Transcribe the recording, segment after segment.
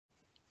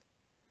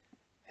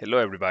Hello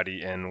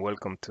everybody and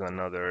welcome to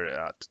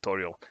another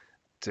tutorial.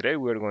 Today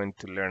we're going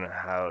to learn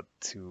how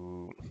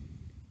to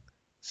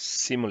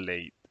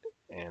simulate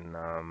and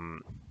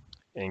um,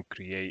 and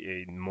create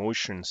a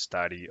motion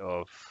study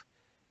of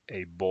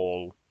a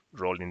ball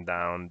rolling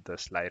down the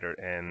slider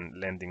and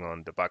landing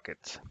on the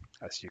bucket,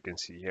 as you can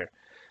see here.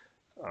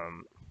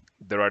 Um,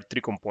 there are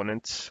three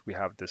components. We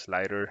have the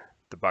slider,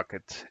 the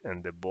bucket,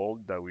 and the ball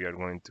that we are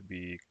going to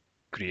be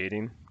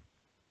creating,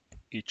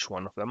 each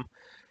one of them.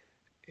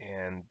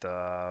 And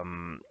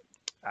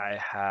I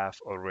have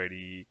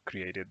already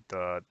created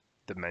the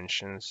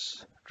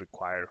dimensions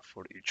required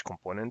for each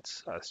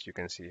component, as you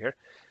can see here.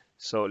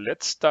 So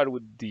let's start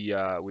with the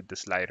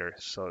slider.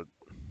 So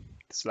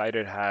the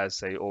slider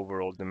has a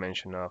overall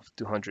dimension of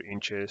 200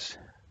 inches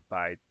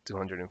by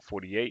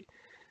 248.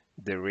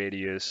 The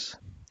radius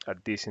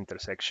at this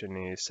intersection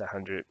is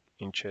 100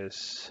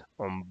 inches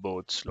on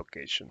both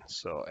locations.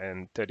 So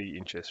and 30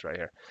 inches right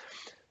here.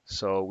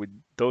 So with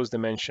those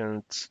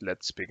dimensions,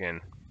 let's begin.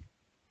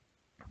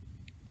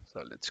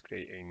 So let's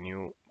create a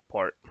new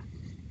part.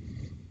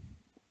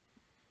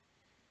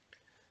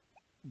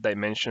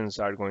 Dimensions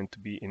are going to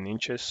be in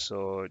inches,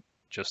 so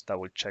just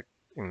double check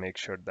and make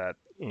sure that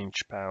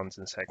inch, pounds,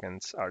 and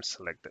seconds are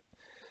selected.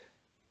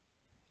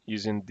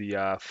 Using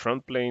the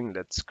front plane,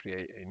 let's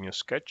create a new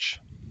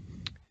sketch,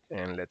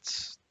 and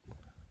let's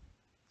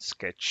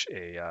sketch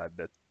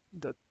the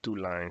two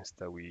lines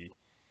that we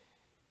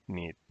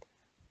need.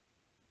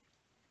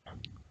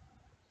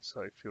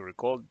 So if you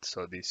recall,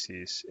 so this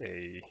is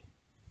a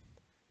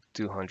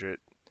 200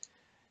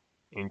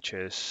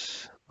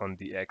 inches on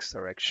the X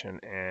direction,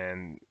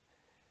 and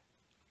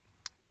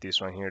this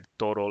one here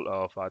total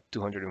of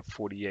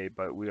 248,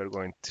 but we are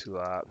going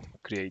to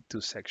create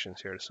two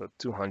sections here, so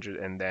 200,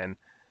 and then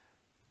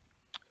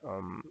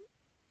um,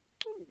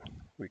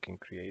 we can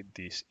create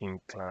this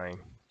incline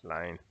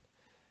line.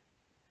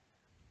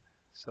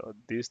 So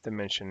this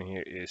dimension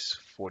here is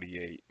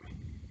 48,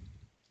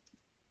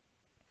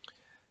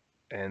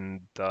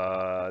 and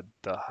the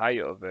height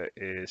of it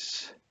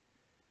is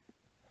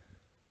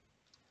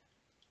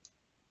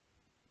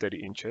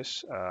 30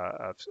 inches,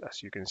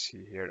 as you can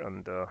see here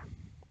on the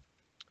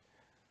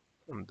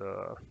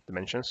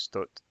dimensions,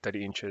 so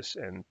 30 inches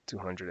and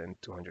 200 and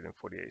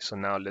 248. So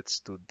now let's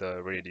do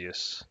the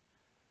radius.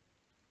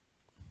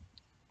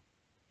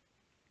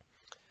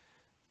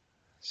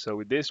 So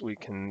with this, we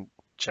can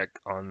click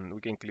on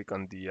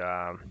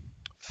the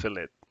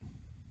fillet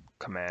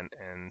command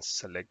and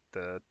select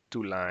the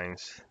two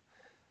lines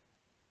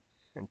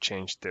and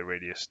change the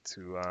radius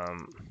to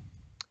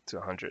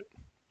 100.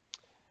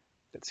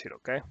 Let's hit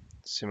OK.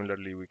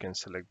 Similarly, we can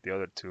select the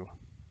other two,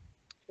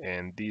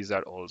 and these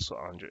are also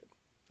 100.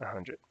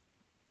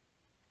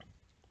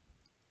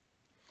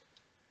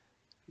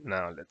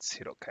 Now let's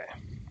hit OK.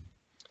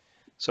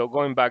 So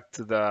going back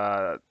to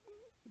the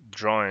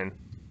drawing,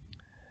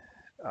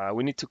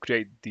 we need to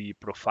create the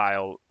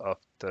profile of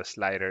the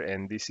slider,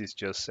 and this is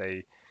just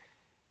a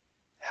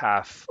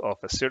half of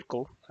a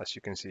circle, as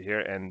you can see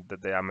here, and the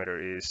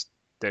diameter is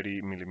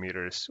 30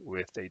 millimeters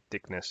with a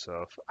thickness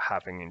of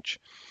half an inch.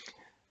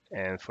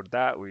 And for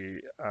that,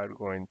 we are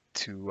going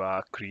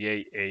to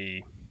create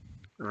a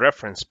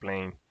reference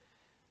plane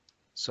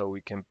so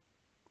we can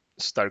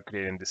start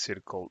creating the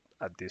circle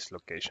at this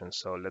location.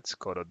 So let's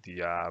go to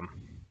the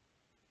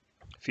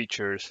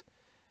features,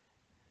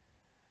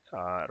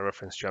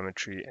 reference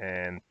geometry,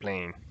 and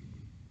plane.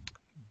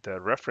 The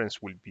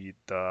reference will be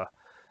the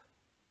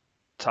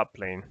top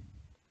plane,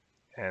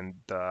 and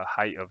the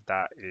height of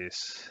the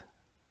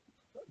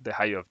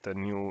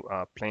new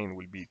plane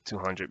will be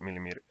 200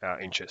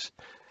 inches.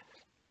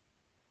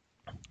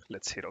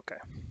 Let's hit OK.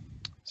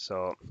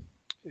 So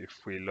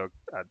if we look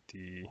at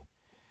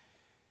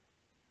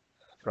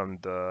from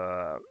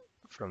the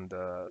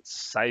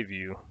side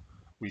view,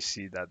 we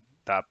see that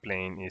that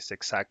plane is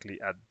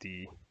exactly at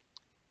the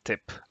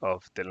tip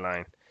of the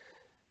line.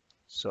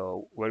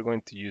 So we're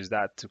going to use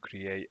that to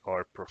create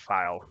our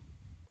profile,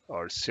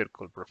 our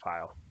circle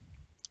profile.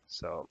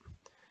 So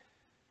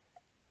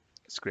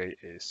let's create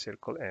a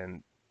circle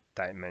and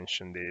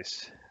dimension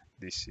this.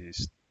 This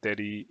is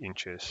 30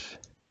 inches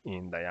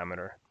in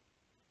diameter.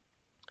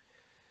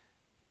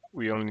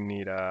 We only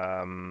need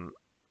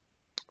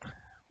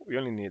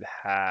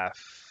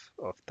half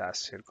of that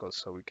circle,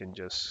 so we can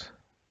just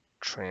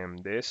trim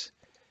this,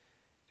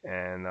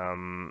 and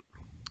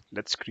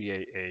let's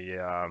create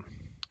a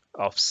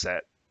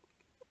offset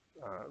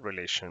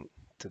relation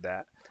to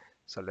that.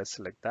 So let's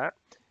select that,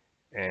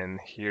 and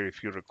here,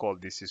 if you recall,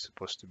 this is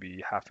supposed to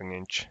be half an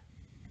inch,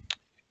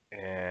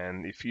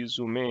 and if you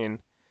zoom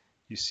in,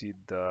 you see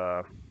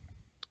the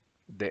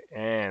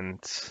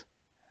ends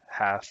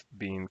have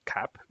been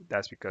capped.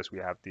 That's because we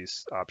have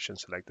this option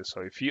selected.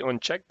 So if you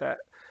uncheck that,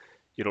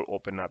 it'll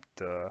open up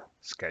the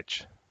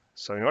sketch.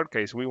 So in our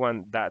case, we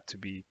want that to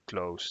be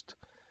closed,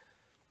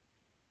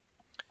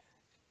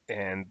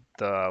 and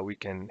we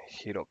can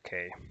hit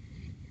OK.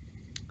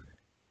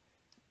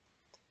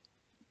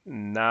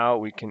 Now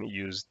we can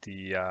use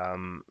the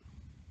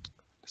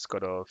let's go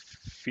to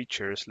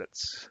features.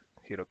 Let's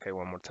hit OK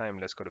one more time.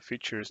 Let's go to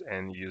features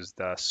and use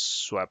the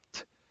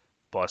swept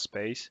bus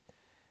base.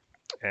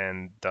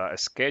 And the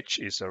sketch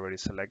is already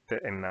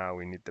selected, and now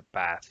we need the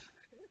path,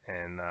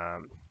 and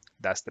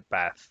that's the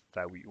path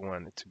that we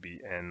want it to be.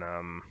 And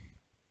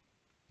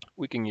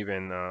we can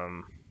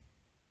even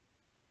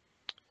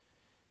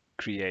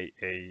create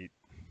a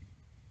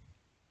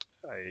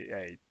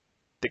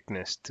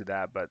thickness to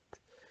that, but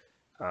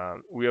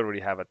we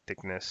already have a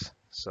thickness,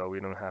 so we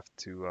don't have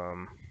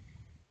to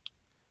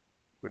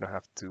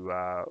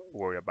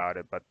worry about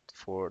it. But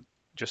for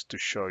just to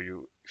show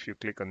you, if you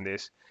click on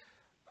this,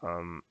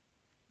 um,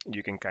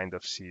 you can kind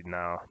of see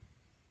now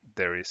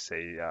there is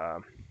a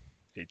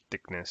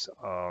thickness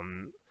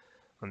on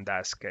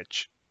that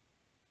sketch,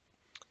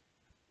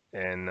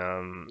 and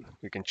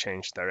we can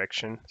change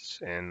directions,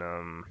 and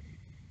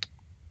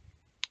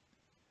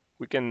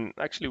we can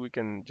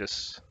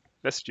just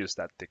let's use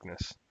that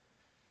thickness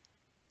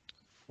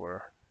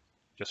for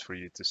just for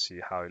you to see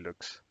how it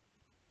looks.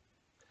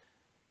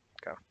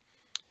 Okay,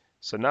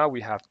 so now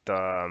we have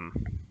the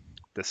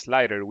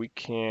slider. We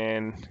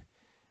can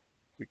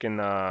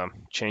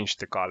change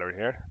the color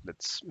here.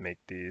 Let's make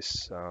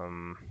this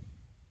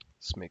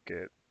let's make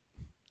it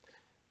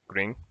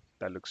green.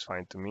 That looks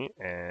fine to me,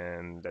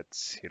 and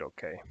let's hit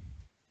OK.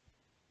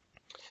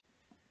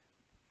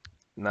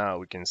 Now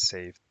we can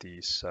save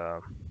this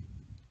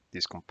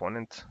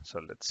component. So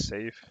let's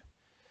save.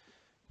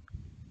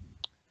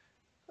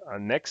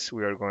 Next,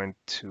 we are going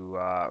to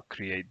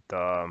create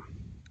the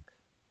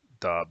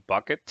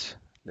bucket.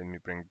 Let me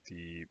bring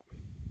the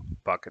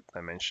bucket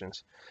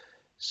dimensions.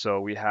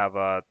 So we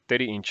have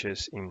 30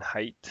 inches in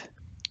height,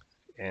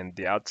 and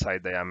the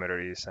outside diameter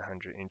is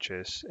 100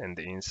 inches, and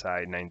the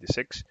inside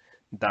 96.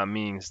 That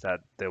means that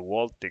the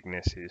wall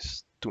thickness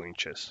is 2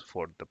 inches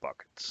for the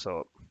bucket.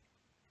 So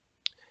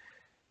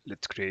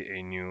let's create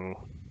a new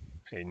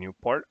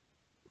part.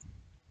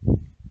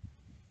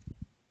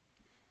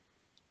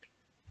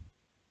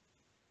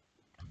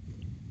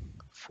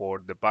 For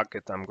the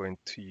bucket, I'm going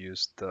to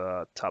use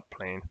the top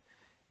plane,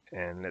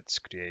 and let's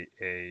create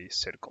a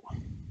circle.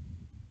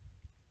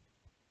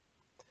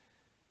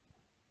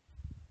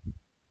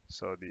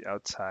 So the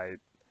outside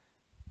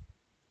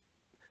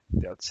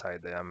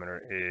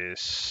diameter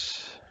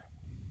is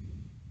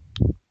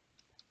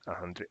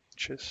 100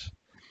 inches.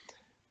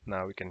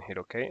 Now we can hit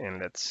OK, and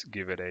let's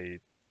give it a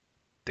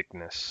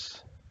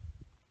thickness.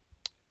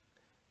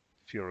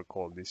 If you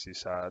recall, this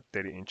is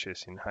 30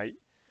 inches in height,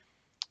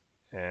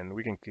 and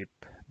we can keep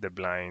the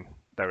blind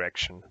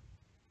direction.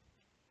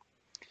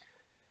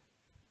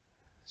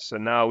 So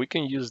now we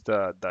can use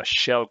the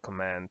shell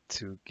command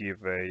to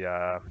give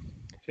a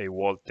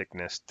wall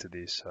thickness to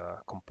this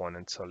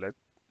component. So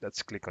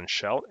let's click on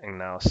shell, and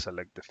now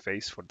select the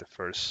face for the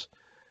first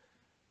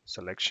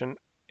selection.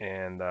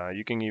 And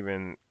you can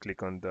even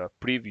click on the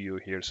preview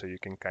here so you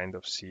can kind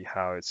of see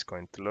how it's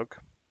going to look.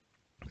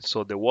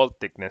 So the wall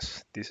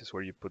thickness, this is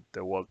where you put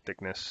the wall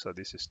thickness. So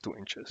this is 2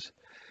 inches.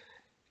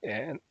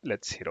 And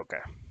let's hit OK.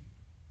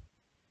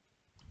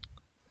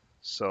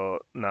 So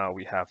now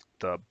we have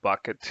the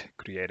bucket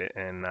created,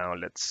 and now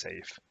let's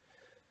save.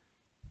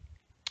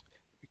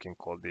 We can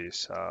call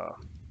this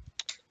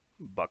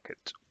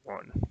bucket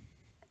 1.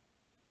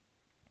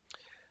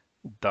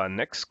 The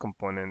next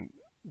component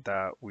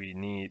that we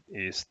need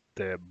is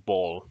the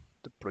ball,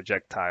 the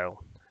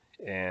projectile,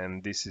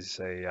 and this is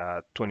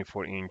a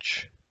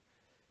 24-inch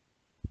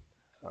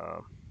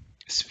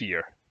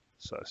sphere.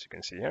 So as you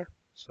can see here,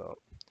 so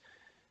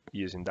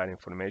using that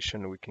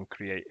information, we can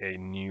create a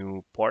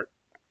new part,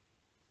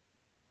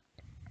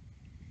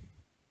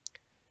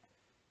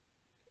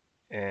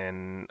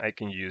 and I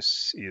can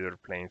use either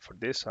plane for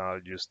this. I'll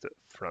use the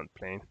front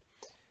plane,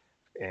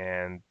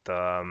 and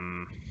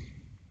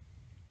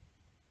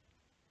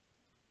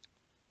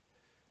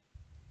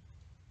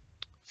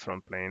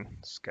front plane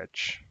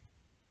sketch.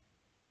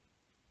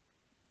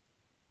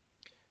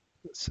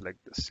 Let's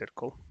select the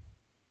circle,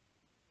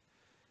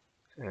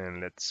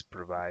 and let's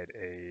provide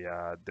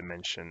a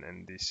dimension,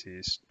 and this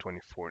is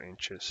 24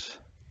 inches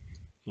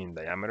in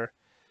diameter.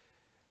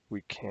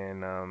 We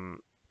can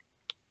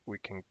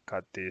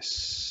cut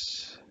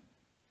this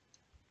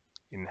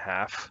in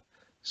half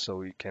so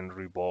we can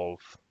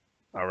revolve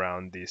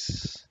around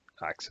this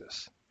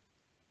axis.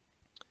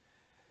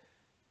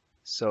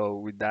 So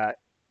with that,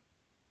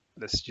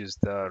 let's use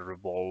the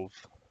revolve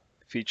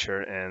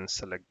feature and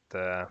select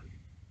that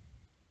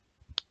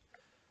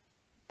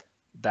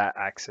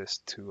axis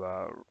to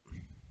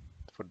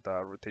for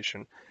the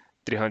rotation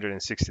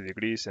 360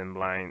 degrees, and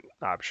blind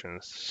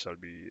options shall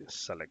be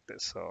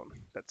selected. So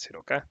let's hit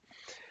OK.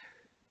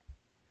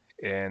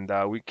 And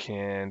we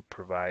can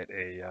provide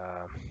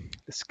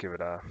let's give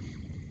it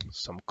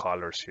some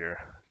colors here.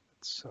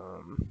 Let's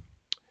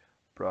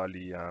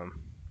probably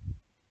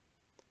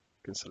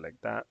can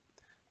select that.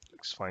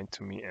 Looks fine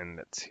to me, and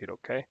let's hit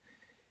OK.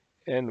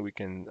 And we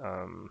can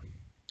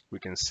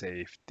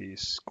save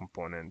this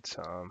component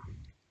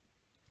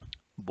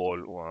ball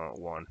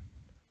 1.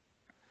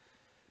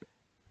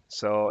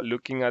 So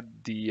looking at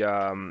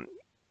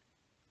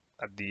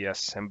at the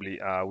assembly,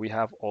 we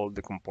have all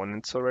the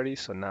components already.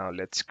 So now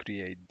let's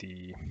create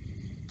the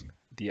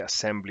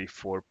assembly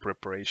for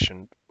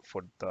preparation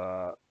for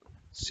the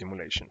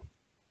simulation.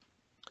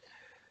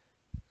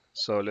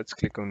 So let's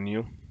click on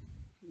new.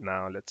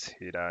 Now let's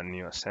hit a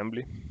new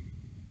assembly.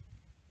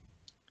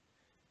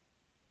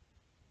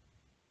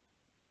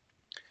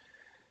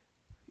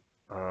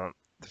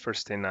 The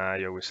first thing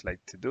I always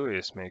like to do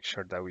is make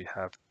sure that we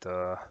have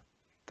the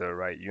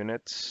right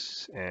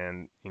units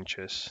and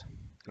inches,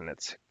 and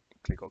let's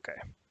click OK.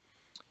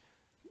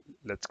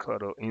 Let's go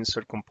to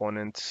insert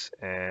components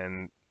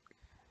and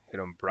hit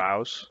on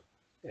browse,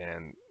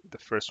 and the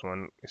first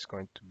one is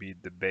going to be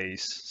the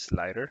base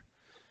slider.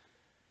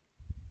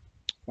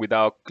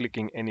 Without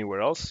clicking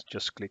anywhere else,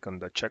 just click on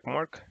the check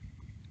mark.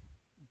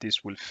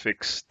 This will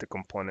fix the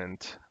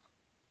component,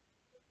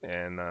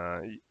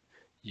 and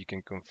you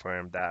can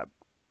confirm that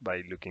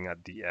by looking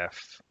at the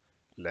F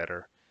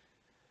letter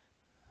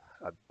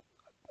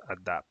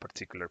at that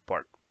particular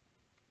part.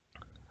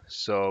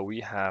 So we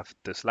have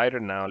the slider.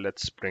 Now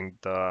let's bring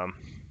the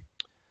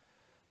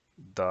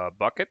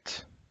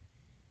bucket.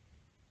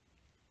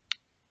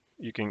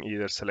 You can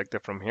either select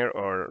it from here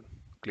or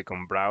click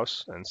on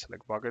browse and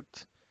select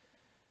bucket.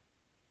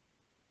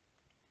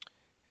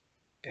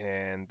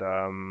 And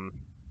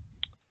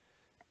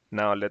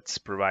now let's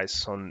provide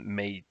some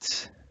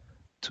mates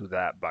to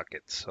that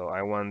bucket. So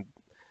I want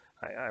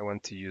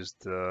to use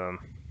the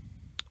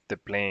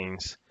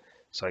planes,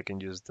 so I can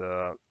use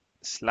the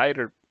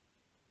slider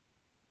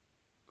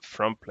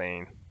front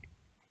plane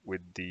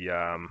with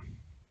the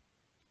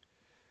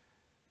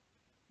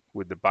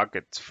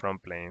bucket's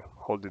front plane,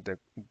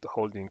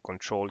 holding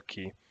control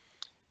key,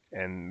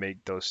 and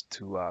make those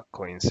two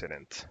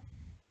coincident.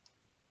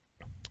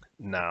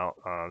 Now,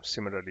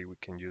 similarly, we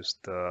can use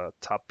the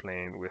top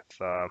plane with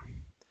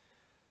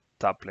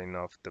top plane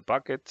of the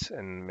bucket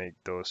and make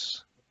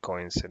those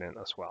coincident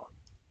as well.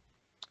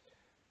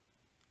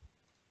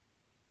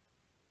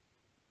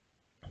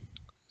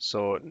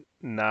 So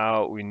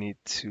now we need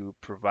to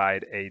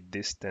provide a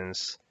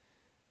distance,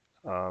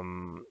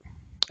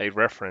 a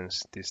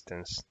reference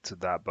distance to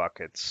that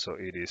bucket, so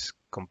it is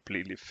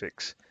completely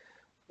fixed.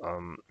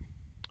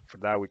 For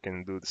that, we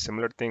can do the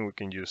similar thing. We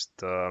can use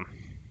the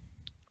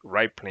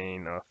right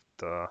plane of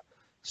the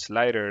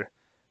slider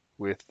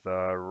with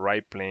the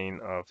right plane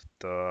of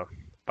the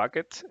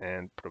bucket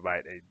and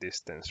provide a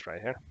distance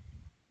right here.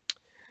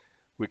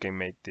 We can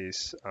make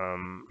this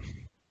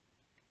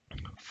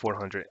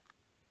 400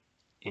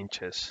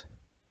 inches.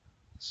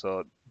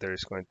 So there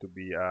is going to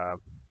be a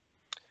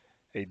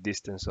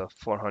distance of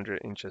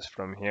 400 inches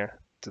from here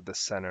to the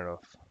center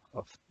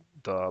of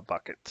the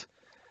bucket.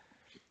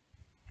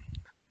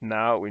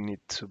 Now we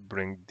need to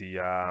bring the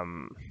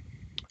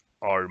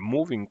our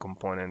moving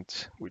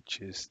component,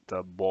 which is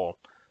the ball.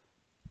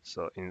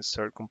 So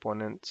insert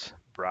component,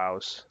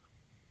 browse,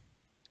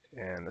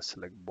 and let's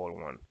select ball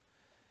one.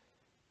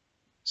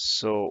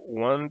 So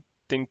one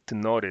thing to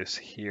notice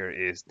here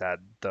is that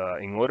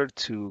in order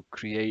to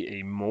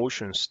create a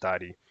motion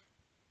study,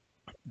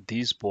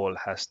 this ball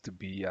has to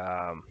be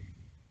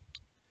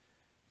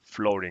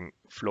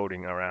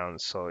floating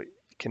around, so it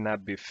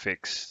cannot be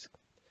fixed.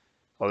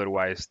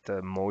 Otherwise,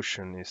 the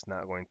motion is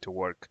not going to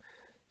work.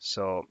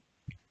 So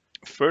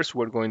first,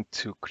 we're going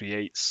to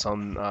create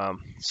some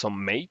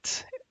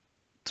mate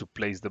to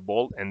place the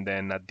ball, and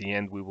then at the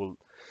end we will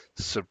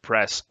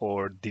suppress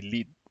or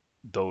delete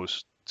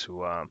those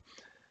to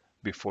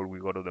before we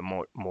go to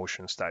the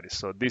motion study.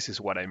 So this is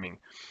what I mean.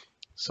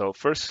 So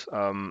first,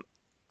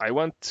 I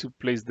want to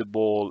place the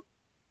ball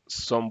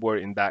somewhere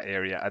in that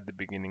area at the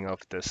beginning of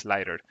the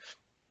slider.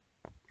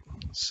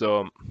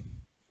 So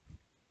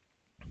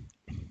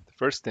the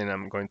first thing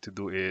I'm going to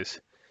do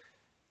is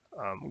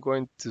I'm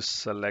going to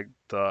select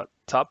the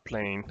top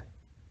plane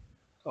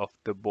of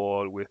the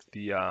ball with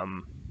the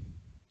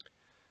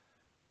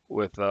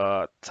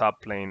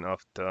top plane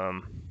of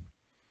the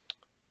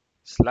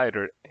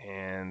slider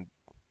and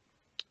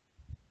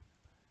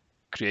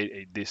create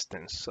a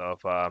distance of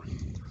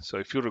so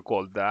if you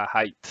recall, the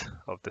height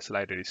of the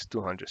slider is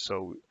 200,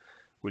 so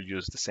we'll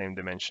use the same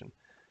dimension.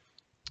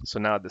 So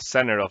now the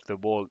center of the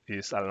ball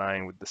is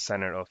aligned with the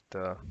center of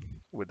the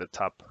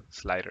top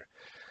slider.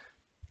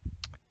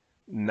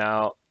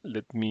 Now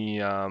let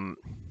me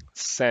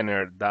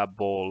center that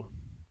ball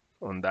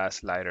on that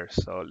slider.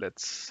 So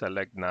let's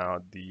select now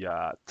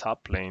the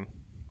top plane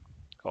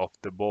of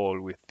the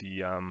ball with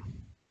the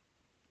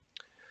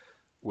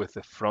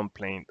front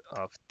plane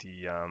of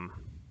the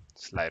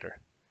slider.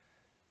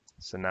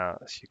 So now,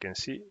 as you can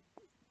see,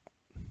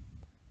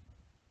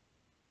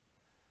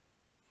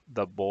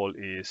 the ball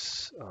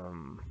is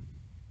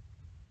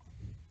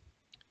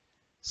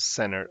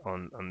centered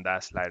on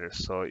that slider.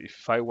 So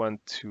if I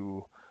want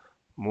to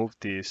move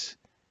this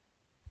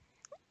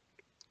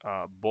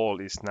ball,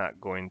 it's not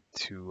going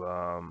to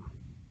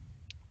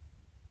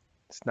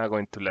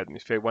let me.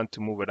 If I want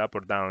to move it up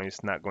or down,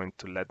 it's not going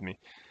to let me,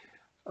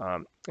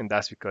 and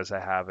that's because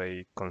I have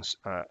a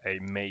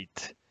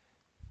mate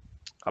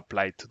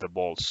applied to the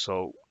ball.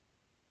 So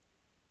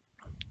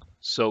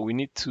So we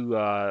need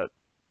to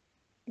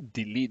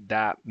delete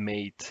that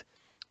mate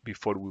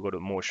before we go to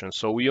motion.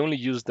 So we only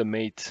use the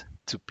mate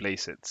to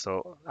place it.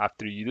 So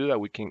after you do that,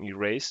 we can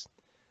erase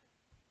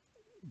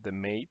the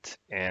mate,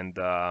 and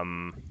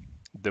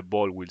the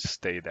ball will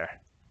stay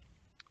there.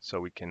 So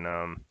we can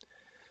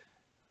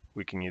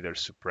either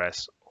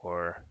suppress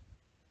or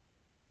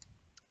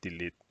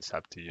delete. It's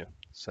up to you.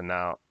 So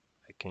now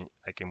I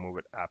can move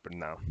it up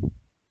and down.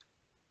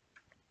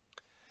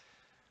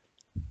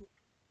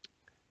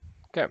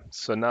 Okay,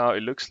 so now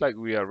it looks like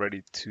we are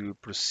ready to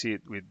proceed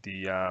with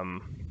the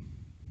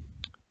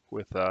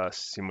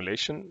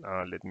simulation.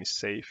 Let me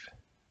save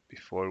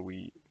before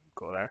we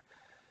go there,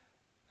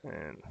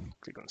 and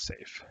click on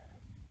save.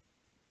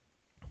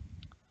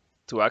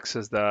 To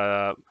access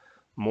the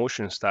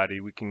motion study,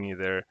 we can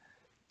either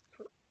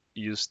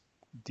use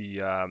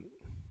the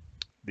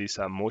this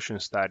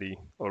motion study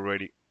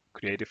already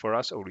created for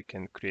us, or we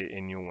can create a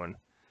new one.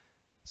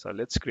 So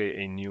let's create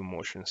a new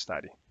motion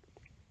study,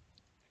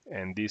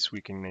 and this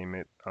we can name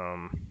it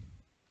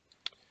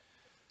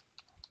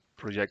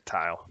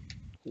projectile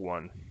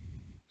 1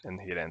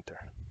 and hit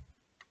enter.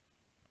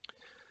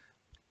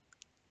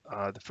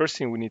 The first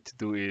thing we need to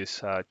do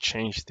is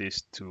change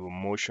this to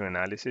motion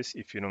analysis.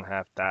 If you don't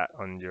have that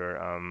on your,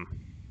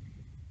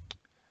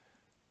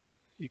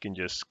 you can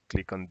just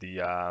click on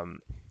the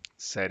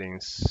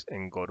settings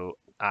and go to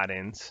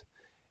add-ins,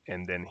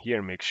 and then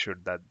here make sure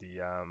that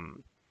the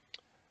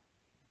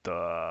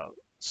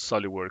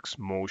SolidWorks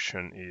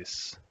motion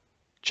is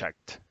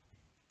checked.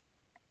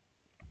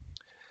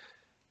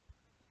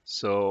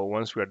 So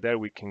once we are there,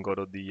 we can go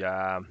to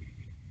the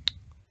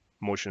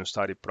motion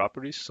study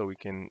properties, so we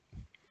can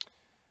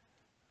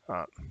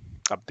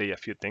update a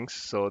few things.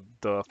 So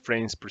the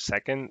frames per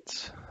second,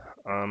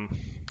 I'm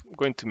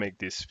going to make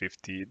this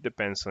 50. It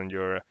depends on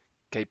your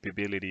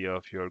capability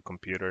of your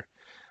computer.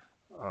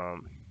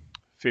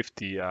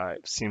 50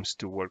 seems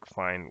to work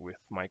fine with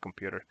my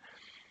computer.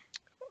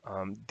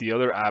 The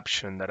other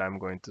option that I'm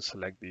going to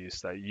select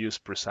is use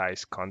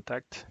precise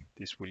contact.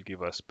 This will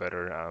give us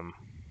better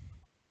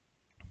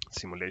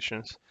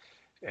simulations,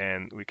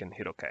 and we can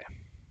hit OK.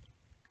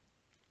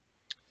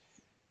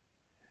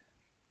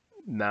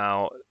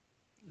 Now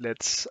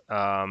let's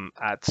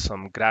add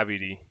some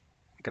gravity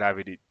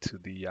to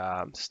the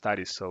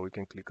study. So we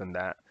can click on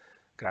that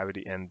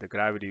gravity, and the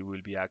gravity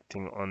will be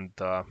acting on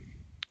the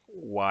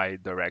Y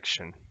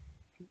direction,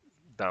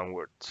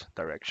 downward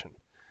direction.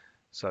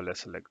 So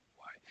let's select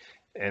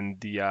Y, and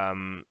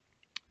the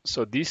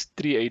so this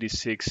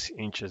 386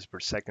 inches per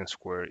second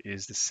square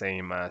is the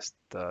same as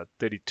the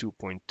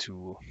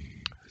 32.2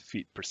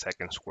 feet per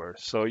second square.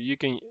 So you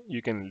can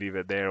leave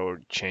it there or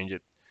change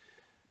it,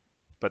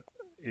 but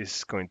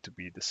it's going to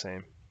be the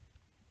same.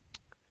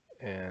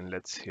 And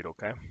let's hit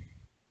OK.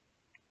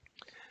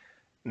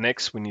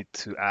 Next, we need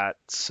to add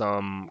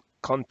some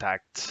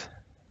contact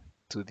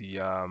to the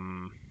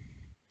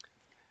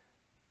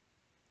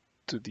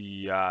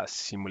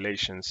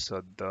simulation.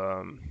 So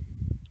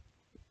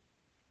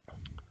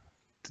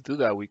to do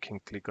that, we can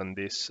click on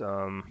this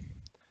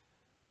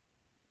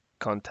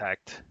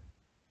contact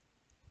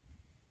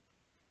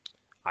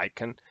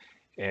icon,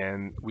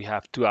 and we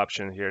have two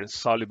options here: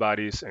 solid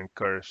bodies and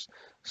curves.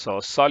 So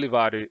solid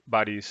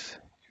bodies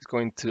is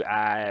going to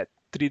add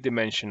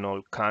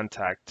three-dimensional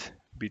contact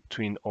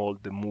between all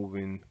the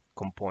moving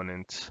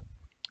components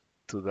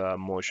to the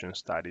motion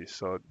study.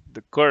 So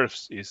the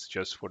curves is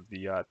just for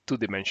the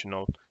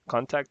two-dimensional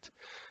contact.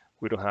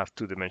 We don't have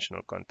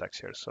two-dimensional contacts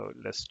here, so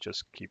let's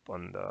just keep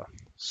on the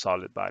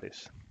solid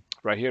bodies.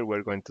 Right here,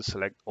 we're going to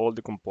select all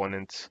the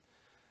components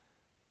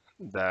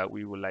that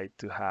we would like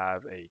to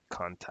have a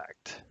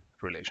contact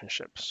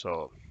relationship.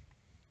 So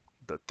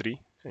the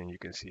three, and you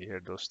can see here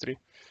those three.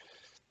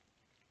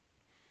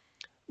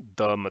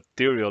 The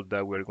material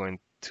that we're going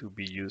to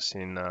be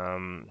using,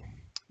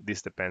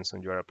 this depends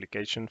on your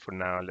application. For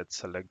now, let's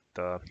select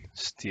the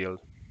steel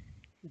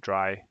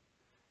dry,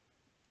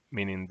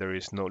 meaning there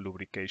is no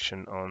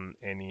lubrication on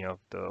any of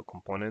the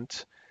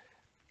components.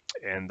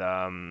 And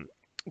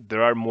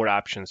there are more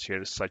options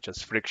here, such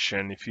as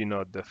friction. If you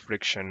know the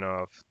friction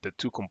of the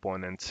two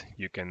components,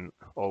 you can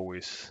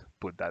always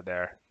put that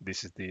there.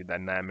 This is the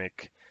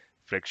dynamic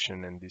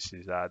friction, and this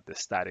is the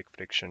static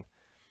friction.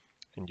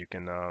 And you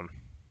can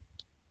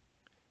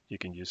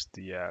use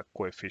the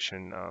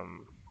coefficient.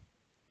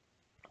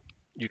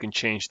 You can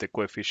change the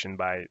coefficient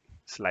by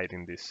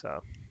sliding this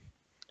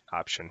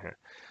option here.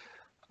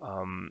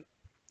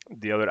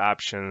 The other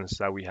options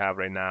that we have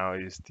right now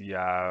is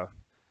the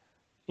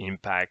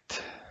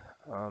impact,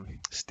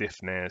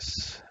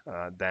 stiffness,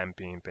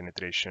 damping,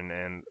 penetration,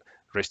 and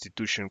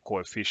restitution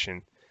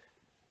coefficient.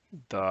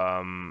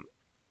 The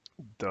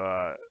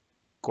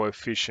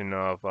coefficient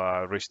of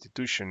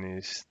restitution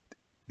is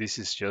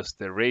just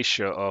the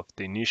ratio of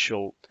the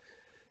initial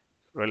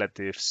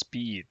relative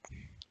speed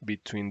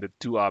between the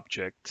two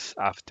objects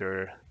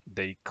after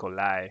they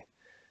collide.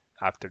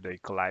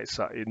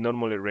 So it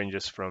normally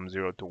ranges from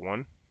 0 to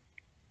 1.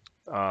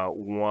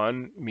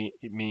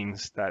 It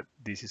means that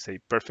this is a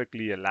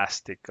perfectly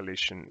elastic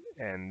collision,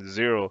 and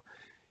 0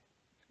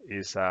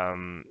 is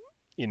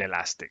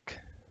inelastic.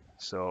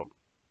 So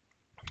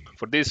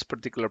for this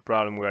particular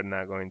problem, we're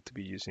not going to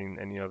be using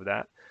any of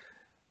that.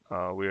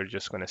 We're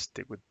just going to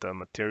stick with the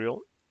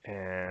material,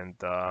 and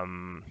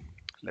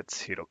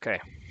let's hit OK.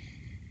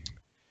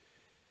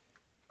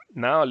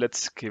 Now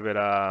let's give it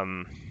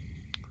the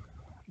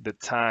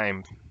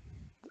time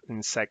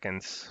in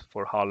seconds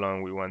for how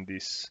long we want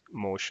this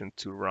motion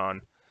to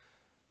run.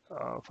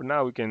 For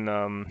now, we can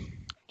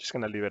just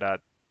gonna leave it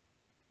at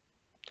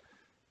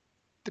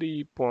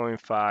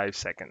 3.5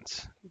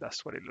 seconds.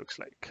 That's what it looks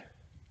like.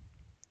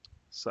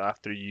 So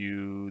after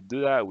you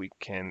do that, we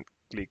can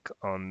click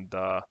on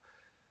the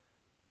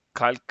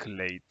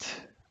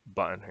calculate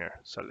button here.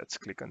 So let's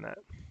click on that.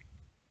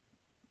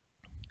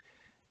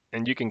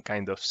 And you can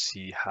kind of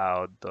see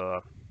how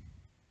the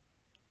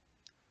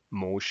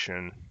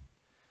motion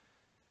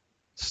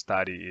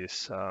study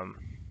is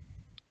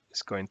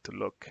going to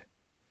look.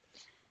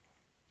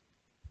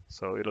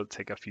 So it'll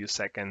take a few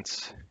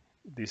seconds.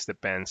 This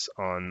depends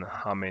on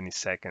how many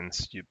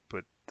seconds you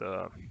put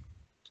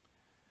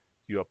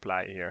you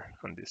apply here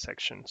on this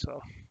section.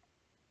 So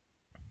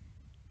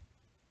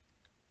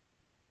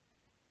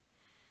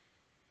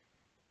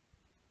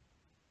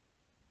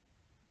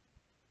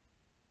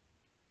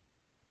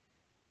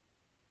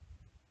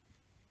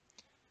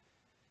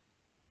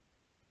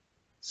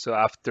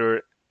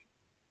after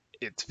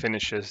it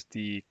finishes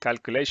the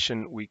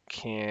calculation, we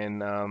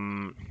can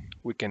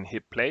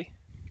hit play,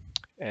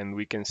 and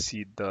we can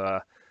see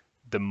the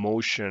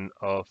motion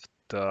of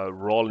the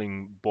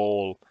rolling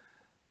ball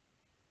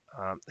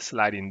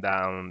sliding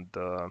down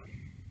the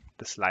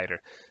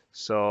slider.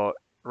 So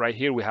right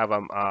here we have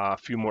a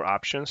few more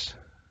options.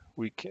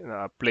 We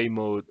can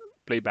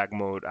playback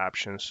mode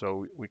options.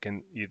 So we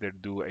can either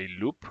do a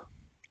loop.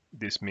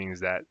 This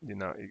means that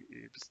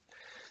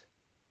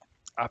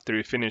after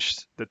you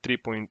finish the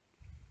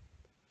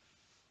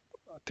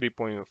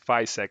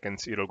 3.5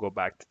 seconds, it'll go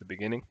back to the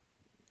beginning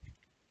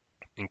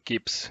and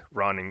keeps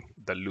running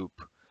the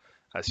loop,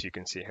 as you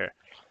can see here.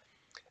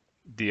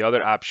 The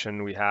other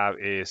option we have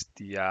is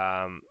the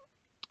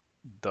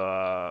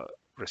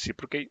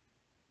reciprocate,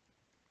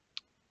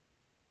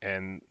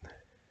 and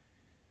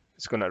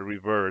it's gonna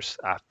reverse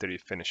after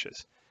it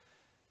finishes.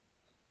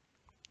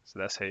 So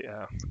that's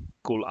a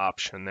cool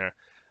option there.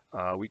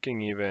 We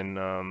can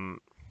even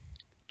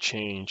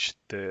change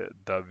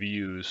the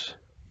views.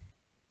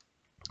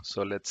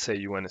 So let's say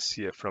you want to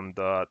see it from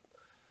the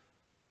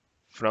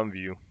front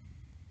view.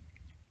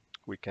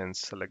 We can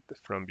select the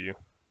front view,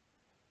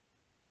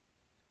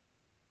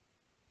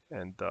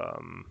 and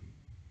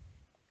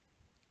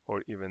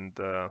or even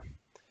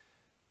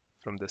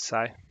from the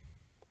side.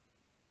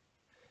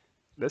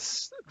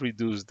 Let's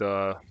reduce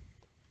the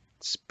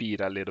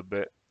speed a little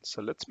bit.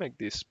 So let's make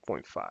this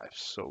 0.5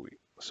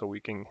 so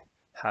we can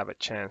have a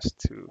chance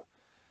to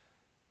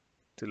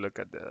look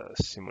at the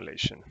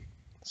simulation.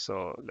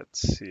 So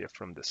let's see it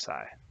from the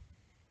side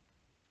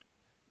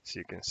so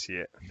you can see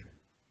it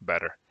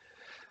better.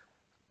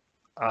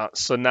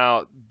 So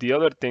now the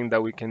other thing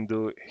that we can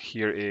do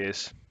here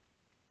is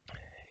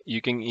you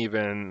can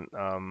even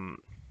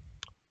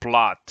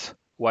plot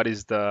what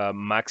is the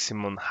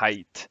maximum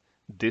height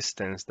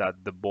distance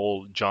that the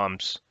ball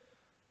jumps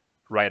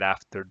right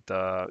after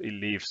it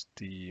leaves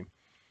the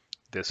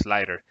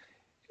slider,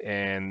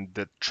 and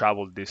the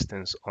travel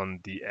distance on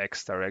the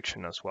X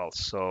direction as well.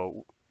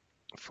 So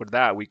for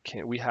that, we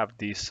have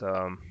these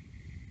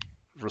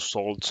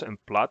results and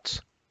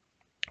plots.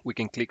 We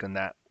can click on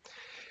that,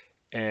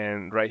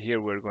 and right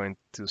here we're going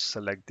to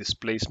select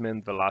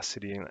displacement,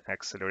 velocity, and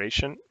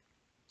acceleration.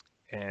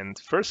 And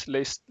first,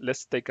 let's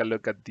take a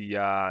look at the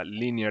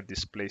linear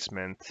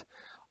displacement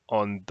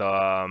on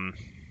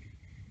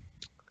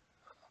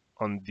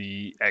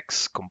the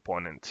X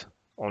component,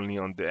 only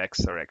on the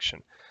X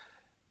direction.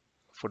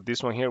 For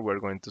this one here, we're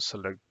going to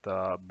select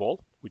the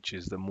ball, which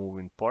is the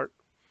moving part.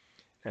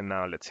 And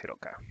now let's hit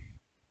OK.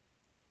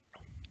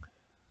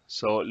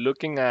 So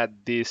looking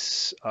at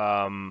this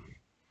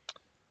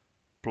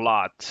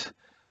plot,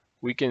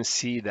 we can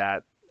see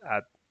that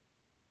at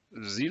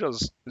 0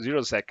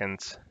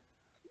 seconds,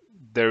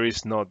 there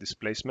is no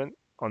displacement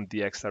on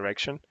the X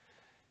direction.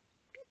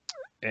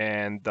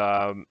 And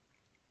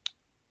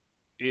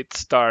it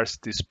starts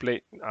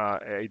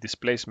a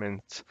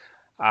displacement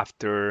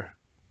after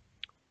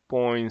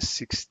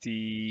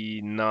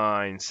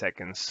 0.69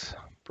 seconds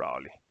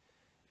probably,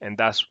 and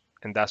that's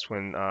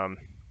when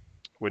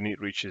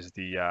it reaches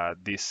the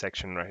this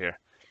section right here.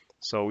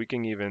 So we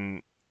can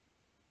even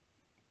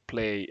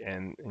play,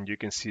 and you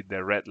can see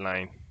the red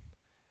line.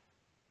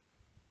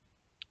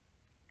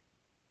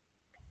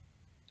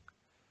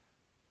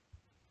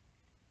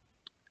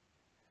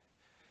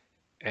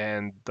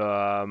 And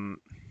the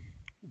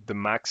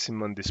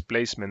maximum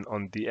displacement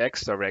on the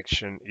X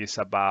direction is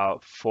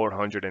about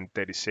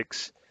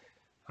 436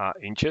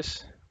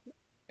 inches.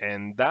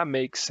 And that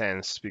makes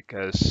sense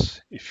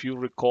because if you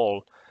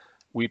recall,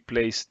 we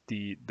placed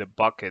the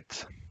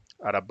bucket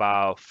at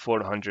about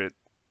 400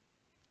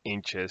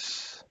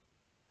 inches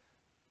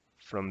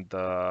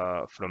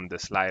from the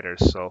slider.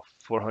 So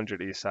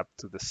 400 is up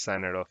to the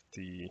center of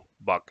the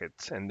bucket,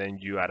 and then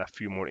you add a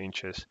few more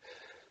inches.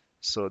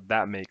 So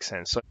that makes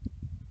sense.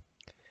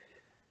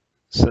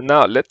 So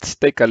now let's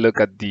take a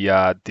look at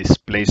the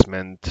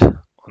displacement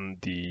on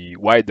the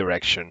y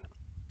direction.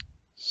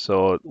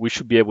 So we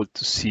should be able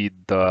to see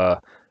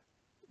the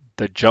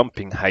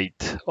jumping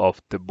height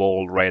of the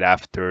ball right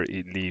after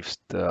it leaves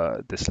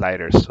the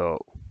slider.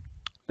 So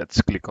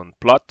let's click on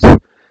plot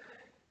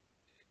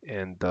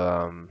and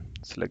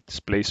select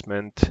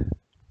displacement,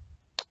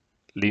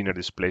 linear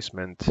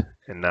displacement,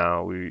 and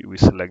now we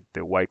select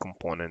the y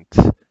component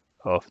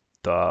of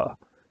the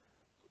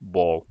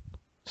ball.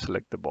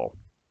 Select the ball.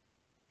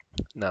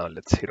 Now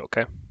let's hit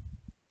OK.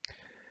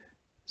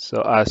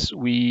 So as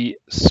we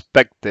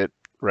expected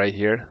right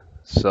here,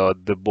 so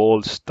the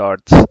ball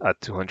starts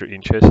at 200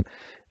 inches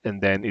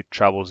and then it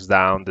travels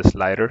down the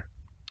slider,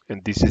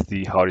 and this is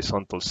the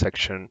horizontal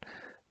section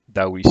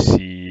that we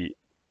see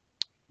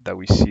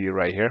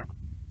right here.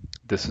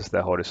 This is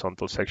the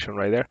horizontal section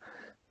right there.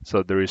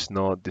 So there is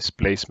no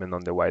displacement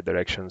on the y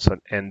direction. So,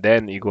 and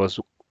then it goes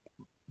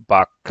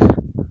back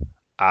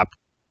up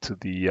to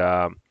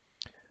the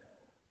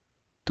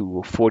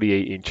to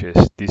 48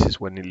 inches. This is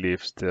when it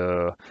leaves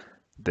the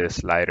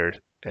slider,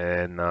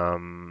 and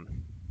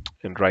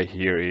right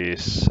here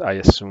is, I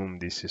assume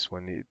this is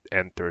when it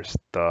enters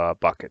the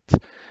bucket.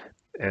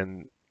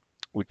 And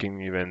we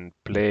can even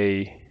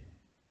play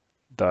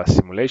the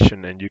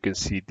simulation, and you can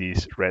see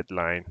this red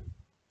line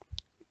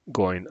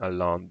going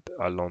along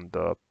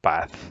the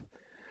path.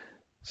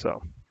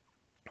 So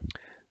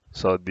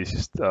this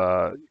is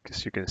the,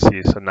 as you can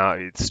see, so now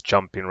it's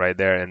jumping right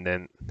there and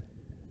then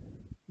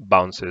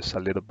bounces a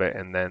little bit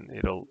and then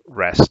it'll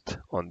rest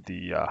on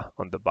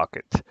the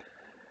bucket.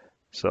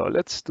 So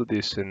let's do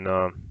this in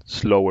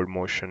slower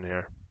motion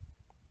here.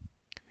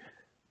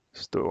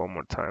 Let's do it one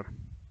more time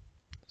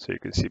so you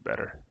can see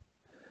better.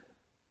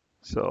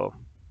 So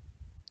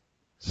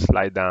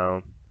slide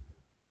down,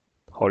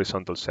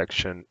 horizontal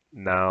section,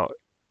 now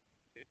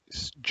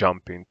it's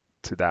jumping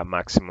to that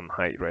maximum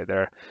height right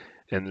there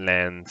and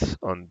lands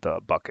on the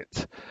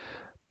bucket.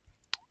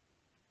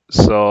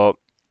 So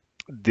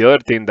the other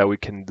thing that we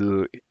can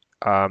do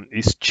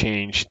is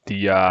change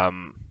the a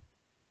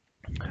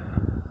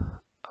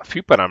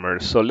few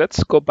parameters. So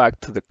let's go back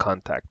to the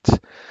contact.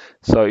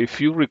 So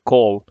if you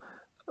recall,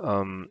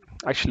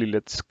 actually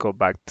let's go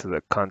back to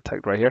the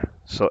contact right here.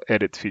 So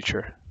edit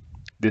feature.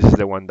 This is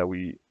the one that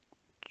we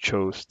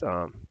chose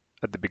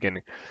at the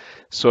beginning.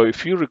 So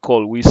if you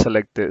recall, we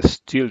selected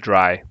still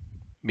dry,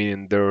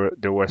 meaning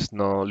there was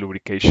no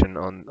lubrication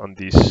on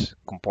these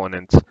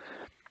components.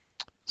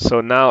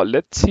 So now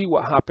let's see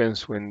what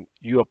happens when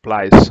you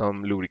apply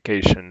some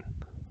lubrication.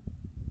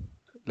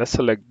 Let's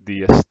select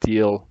the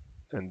steel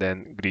and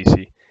then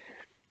greasy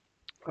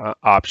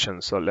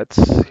option. So let's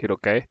hit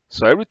OK.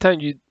 So every time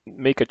you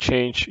make a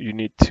change, you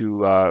need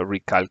to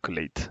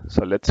recalculate.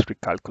 So let's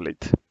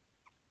recalculate.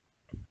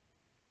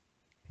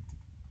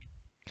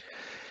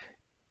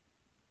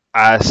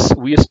 As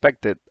we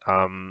expected,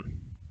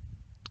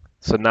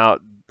 so now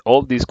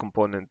all these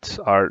components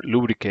are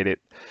lubricated.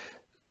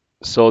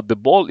 So the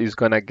ball is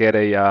gonna get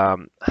a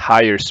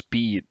higher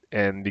speed,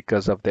 and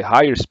because of the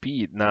higher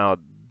speed, now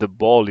the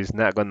ball is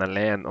not gonna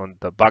land on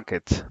the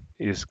bucket.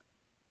 Is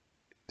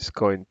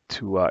going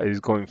to is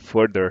going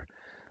further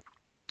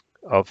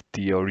of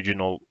the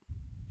original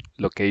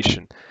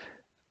location,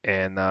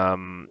 and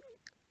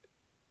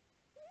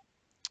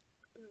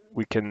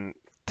we can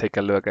take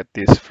a look at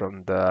this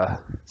from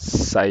the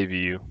side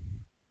view.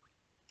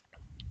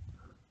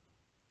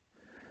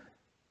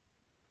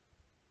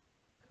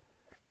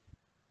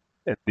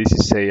 And this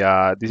is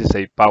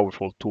a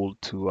powerful tool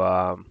to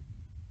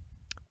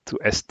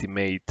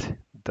estimate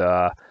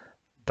the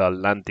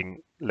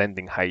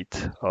landing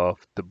height of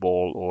the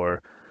ball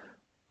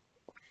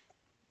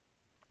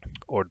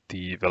or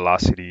the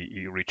velocity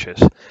it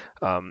reaches.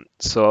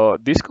 So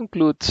this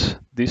concludes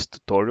this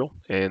tutorial,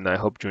 and I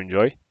hope you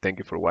enjoy. Thank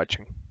you for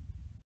watching.